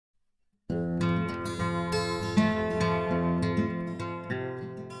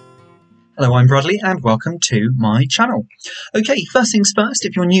Hello, I'm Bradley and welcome to my channel. Okay, first things first,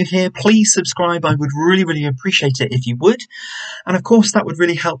 if you're new here, please subscribe. I would really appreciate it if you would. And of course, that would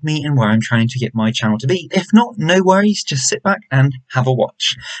really help me in where I'm trying to get my channel to be. If not, no worries, just sit back and have a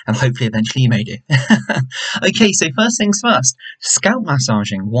watch. And hopefully eventually you may do. Okay, so first things first, scalp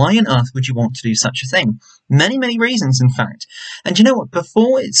massaging. Why on earth would you want to do such a thing? Many reasons, in fact. And you know what,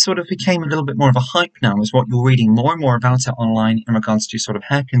 before it sort of became a little bit more of a hype now, is what you're reading more and more about it online in regards to sort of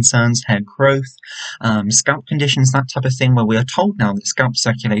hair concerns, hair growth, scalp conditions, that type of thing, where we are told now that scalp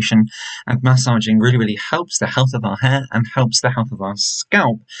circulation and massaging really helps the health of our hair and helps the health of our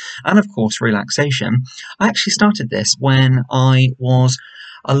scalp, and of course relaxation. I actually started this when I was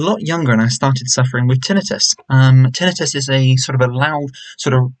a lot younger and I started suffering with tinnitus. Tinnitus is a sort of a loud,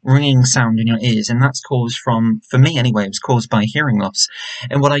 sort of ringing sound in your ears, and that's caused from, for me anyway, it was caused by hearing loss.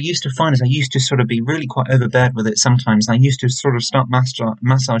 And what I used to find is I used to sort of be really quite overbeared with it sometimes, and I used to sort of start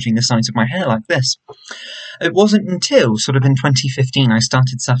massaging the sides of my hair like this. It wasn't until sort of in 2015 I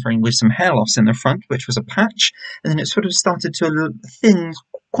started suffering with some hair loss in the front, which was a patch, and then it sort of started to thin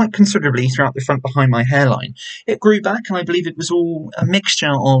quite considerably throughout the front behind my hairline. It grew back, and I believe it was all a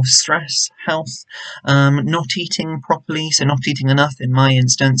mixture of stress, health, not eating properly, so not eating enough in my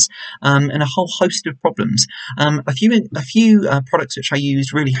instance, and a whole host of problems. A few products which I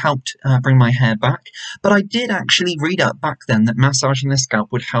used really helped bring my hair back, but I did actually read up back then that massaging the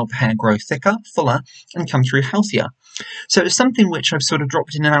scalp would help hair grow thicker, fuller, and come through healthier. So it's something which I've sort of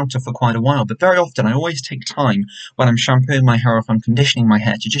dropped in and out of for quite a while, but very often I always take time when I'm shampooing my hair or if I'm conditioning my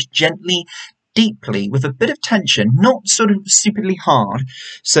hair to just gently, deeply, with a bit of tension, not sort of stupidly hard,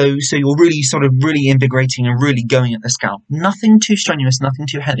 so you're really invigorating and really going at the scalp. Nothing too strenuous, nothing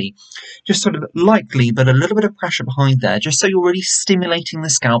too heavy, just sort of lightly, but a little bit of pressure behind there, just so you're really stimulating the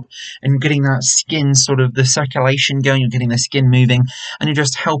scalp and getting that skin, sort of the circulation going, you're getting the skin moving, and you're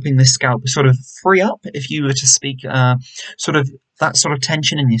just helping the scalp sort of free up, if you were to speak, sort of that sort of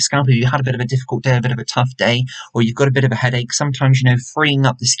tension in your scalp. If you had a bit of a difficult day, a bit of a tough day, or you've got a bit of a headache, sometimes, you know, freeing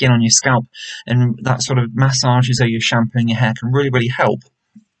up the skin on your scalp and that sort of massage as though you're shampooing your hair can really help.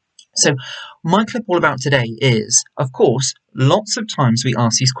 So my clip all about today is, of course, lots of times we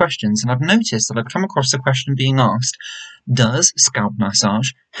ask these questions, and I've noticed that I've come across the question being asked, does scalp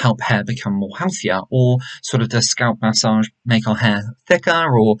massage help hair become more healthier, or sort of does scalp massage make our hair thicker,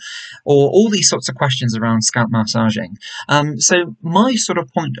 or all these sorts of questions around scalp massaging. So my sort of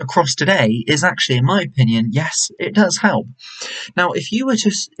point across today is actually, in my opinion, yes, it does help. Now, if you were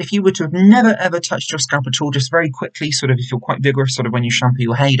to have never ever touched your scalp at all, just very quickly, sort of if you're quite vigorous, sort of when you shampoo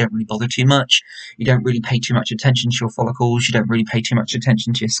your hair, you don't really bother too much, you don't really pay too much attention to your follicles, you don't really pay too much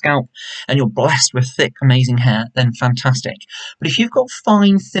attention to your scalp, and you're blessed with thick, amazing hair, then fantastic. But if you've got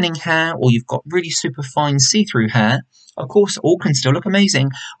fine, thinning hair, or you've got really super fine see-through hair, of course, all can still look amazing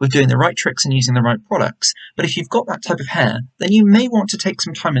with doing the right tricks and using the right products. But if you've got that type of hair, then you may want to take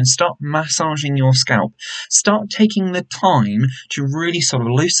some time and start massaging your scalp. Start taking the time to really sort of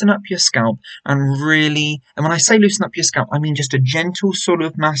loosen up your scalp and when I say loosen up your scalp, I mean just a gentle sort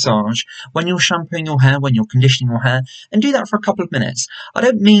of massage when you're shampooing your hair, when you're conditioning your hair, and do that for a couple of minutes. I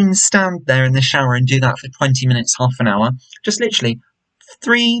don't mean stand there in the shower and do that for 20 minutes, half an hour. Just literally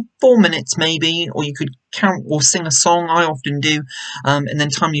 3-4 minutes maybe, or you could count or sing a song. I often do, and then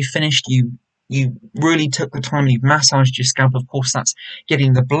time you finished, you really took the time and you've massaged your scalp. Of course, that's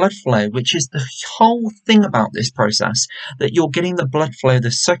getting the blood flow, which is the whole thing about this process, that you're getting the blood flow,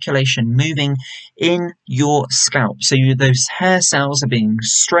 the circulation moving in your scalp. So those hair cells are being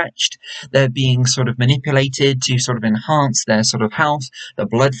stretched, they're being sort of manipulated to sort of enhance their sort of health, the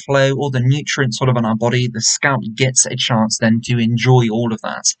blood flow, all the nutrients sort of in our body. The scalp gets a chance then to enjoy all of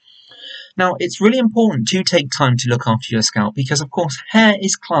that. Now, it's really important to take time to look after your scalp because, of course, hair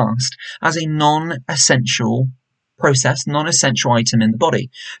is classed as a non-essential process, non-essential item in the body.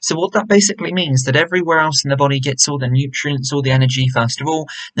 So what that basically means that everywhere else in the body gets all the nutrients, all the energy first of all,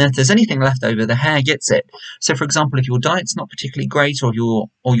 then if there's anything left over, the hair gets it. So, for example, if your diet's not particularly great, or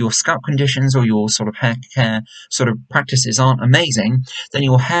your scalp conditions or your sort of hair care sort of practices aren't amazing, then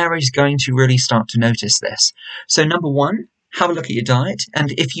your hair is going to really start to notice this. So, number one, have a look at your diet,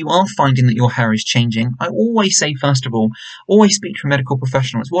 and if you are finding that your hair is changing, I always say, first of all, always speak to a medical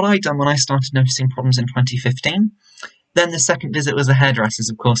professional. It's what I done when I started noticing problems in 2015. Then the second visit was the hairdressers,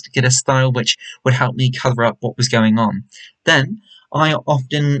 of course, to get a style which would help me cover up what was going on. Then I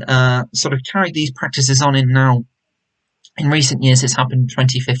often sort of carried these practices on In recent years, it's happened in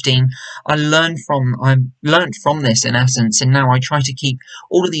 2015. I learned from this in essence, and now I try to keep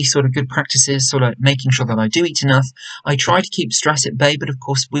all of these sort of good practices, sort of making sure that I do eat enough. I try to keep stress at bay, but of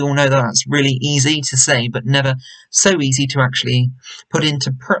course we all know that that's really easy to say, but never so easy to actually put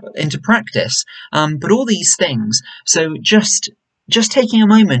into practice. But all these things, so just taking a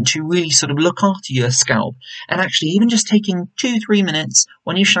moment to really sort of look after your scalp, and actually even just taking 2-3 minutes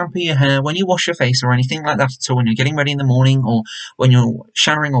when you shampoo your hair, when you wash your face or anything like that at all, when you're getting ready in the morning or when you're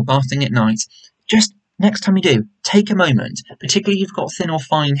showering or bathing at night, just next time you do, take a moment, particularly if you've got thin or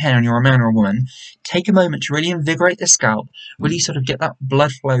fine hair and you're a man or a woman, take a moment to really invigorate the scalp, really sort of get that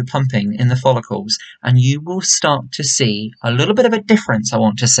blood flow pumping in the follicles, and you will start to see a little bit of a difference, I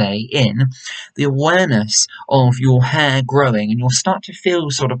want to say, in the awareness of your hair growing, and you'll start to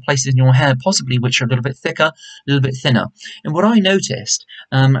feel sort of places in your hair possibly which are a little bit thicker, a little bit thinner. And what I noticed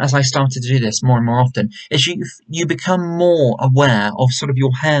as I started to do this more and more often is you become more aware of sort of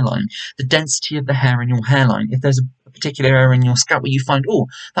your hairline, the density of the hair in your hairline. If there's a particular area in your scalp where you find, oh,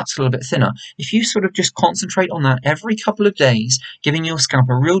 that's a little bit thinner, if you sort of just concentrate on that every couple of days, giving your scalp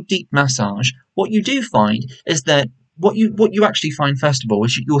a real deep massage, what you do find is that what you actually find first of all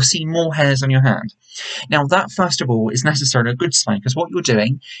is you'll see more hairs on your hand. Now that first of all is necessarily a good sign, because what you're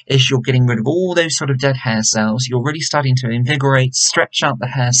doing is you're getting rid of all those sort of dead hair cells. You're really starting to invigorate, stretch out the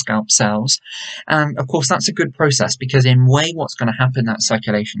hair scalp cells, and of course that's a good process, because in a way what's going to happen, that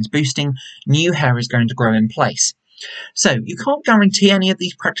circulation is boosting, new hair is going to grow in place. So you can't guarantee any of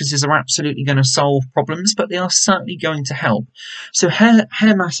these practices are absolutely going to solve problems, but they are certainly going to help. So hair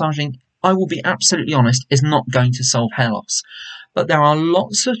massaging, I will be absolutely honest, is not going to solve hair loss. But there are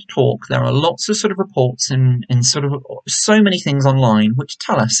lots of talk, there are lots of sort of reports and sort of so many things online which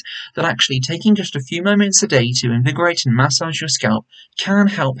tell us that actually taking just a few moments a day to invigorate and massage your scalp can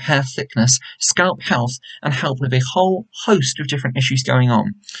help hair thickness, scalp health, and help with a whole host of different issues going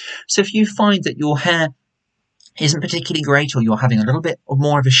on. So if you find that your hair isn't particularly great, or you're having a little bit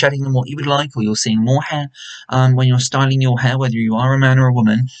more of a shedding than what you would like, or you're seeing more hair when you're styling your hair, whether you are a man or a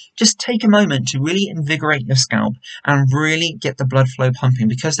woman, just take a moment to really invigorate your scalp and really get the blood flow pumping,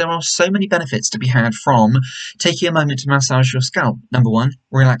 because there are so many benefits to be had from taking a moment to massage your scalp. Number one,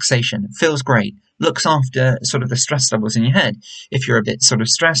 relaxation. It feels great. Looks after sort of the stress levels in your head. If you're a bit sort of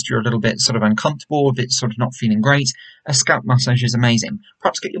stressed, you're a little bit sort of uncomfortable, a bit sort of not feeling great, a scalp massage is amazing.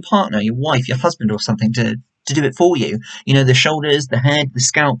 Perhaps get your partner, your wife, your husband or something to do it for you. You know, the shoulders, the head, the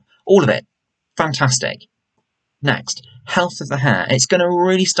scalp, all of it. Fantastic. Next, health of the hair. It's going to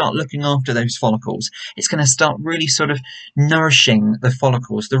really start looking after those follicles. It's going to start really sort of nourishing the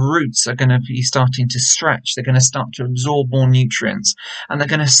follicles. The roots are going to be starting to stretch. They're going to start to absorb more nutrients, and they're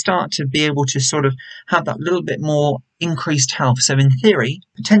going to start to be able to sort of have that little bit more increased health. So in theory,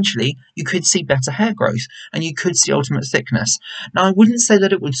 potentially, you could see better hair growth and you could see ultimate thickness. Now, I wouldn't say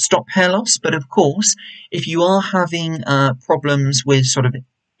that it would stop hair loss, but of course, if you are having problems with sort of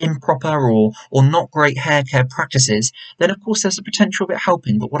improper or not great hair care practices, then of course there's a potential of it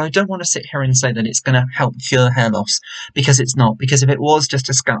helping. But what I don't want to sit here and say that it's going to help cure hair loss, because it's not. Because if it was just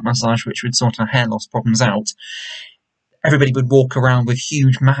a scalp massage which would sort our hair loss problems out, everybody would walk around with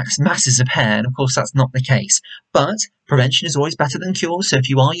huge masses of hair, and of course that's not the case. But prevention is always better than cure, so if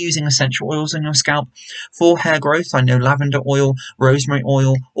you are using essential oils on your scalp for hair growth, I know lavender oil, rosemary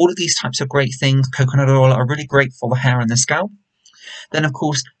oil, all of these types of great things, coconut oil, are really great for the hair and the scalp. Then of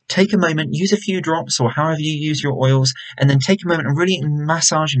course take a moment, use a few drops or however you use your oils, and then take a moment and really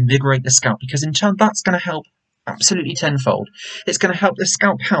massage and invigorate the scalp, because in turn that's going to help absolutely tenfold. It's going to help the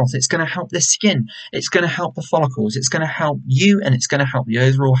scalp health, it's going to help the skin, it's going to help the follicles, it's going to help you, and it's going to help the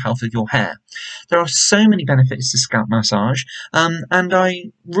overall health of your hair. There are so many benefits to scalp massage, and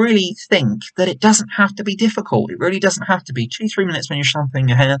I really think that it doesn't have to be difficult. It really doesn't have to be 2-3 minutes when you're shampooing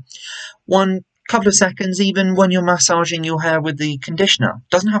your hair, one couple of seconds even when you're massaging your hair with the conditioner.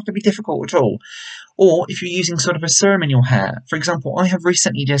 Doesn't have to be difficult at all. Or if you're using sort of a serum in your hair. For example, I have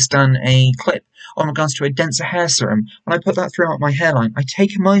recently just done a clip on regards to a denser hair serum. When I put that throughout my hairline, I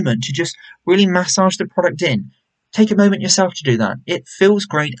take a moment to just really massage the product in. Take a moment yourself to do that. It feels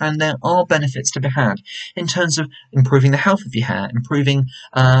great, and there are benefits to be had in terms of improving the health of your hair, improving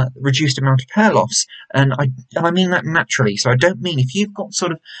reduced amount of hair loss, and I mean that naturally. So I don't mean if you've got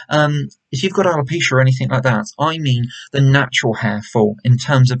sort of if you've got alopecia or anything like that. I mean the natural hair fall, in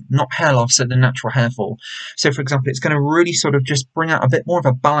terms of not hair loss, so the natural hair fall. So for example, it's going to really sort of just bring out a bit more of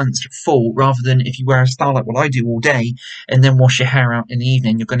a balanced fall, rather than if you wear a style like what I do all day and then wash your hair out in the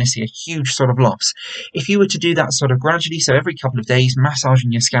evening, you're going to see a huge sort of loss. If you were to do that sort of gradually, so every couple of days,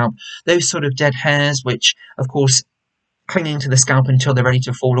 massaging your scalp, those sort of dead hairs, which of course clinging to the scalp until they're ready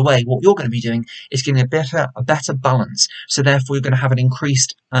to fall away. What you're going to be doing is getting a better balance. So therefore, you're going to have an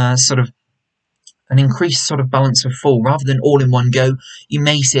increased sort of balance of fall. Rather than all in one go, you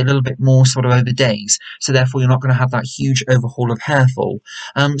may see a little bit more sort of over days. So therefore, you're not going to have that huge overhaul of hair fall.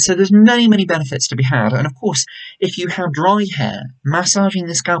 So there's many benefits to be had. And of course, if you have dry hair, massaging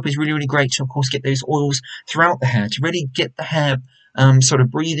the scalp is really great to, of course, get those oils throughout the hair, to really get the hair sort of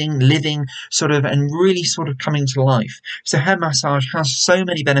breathing, living, and really coming to life. So hair massage has so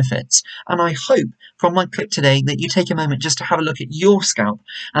many benefits, and I hope from my clip today that you take a moment just to have a look at your scalp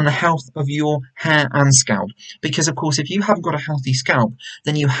and the health of your hair and scalp, because of course if you haven't got a healthy scalp,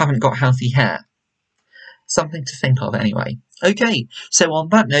 then you haven't got healthy hair. Something to think of anyway. Okay, so on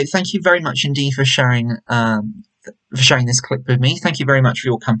that note, thank you very much indeed for sharing this clip with me. Thank you very much for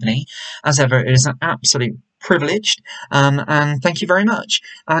your company. As ever, it is an absolute privilege, and thank you very much.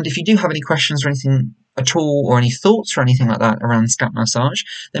 And if you do have any questions or anything at all, or any thoughts or anything like that around scalp massage,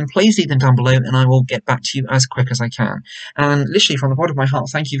 then please leave them down below and I will get back to you as quick as I can. And literally from the bottom of my heart,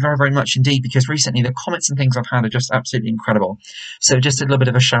 thank you very much indeed, because recently the comments and things I've had are just absolutely incredible. So just a little bit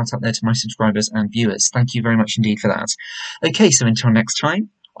of a shout out there to my subscribers and viewers. Thank you very much indeed for that. Okay, so until next time,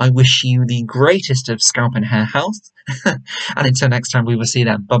 I wish you the greatest of scalp and hair health. And until next time, we will see you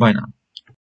then. Bye bye now.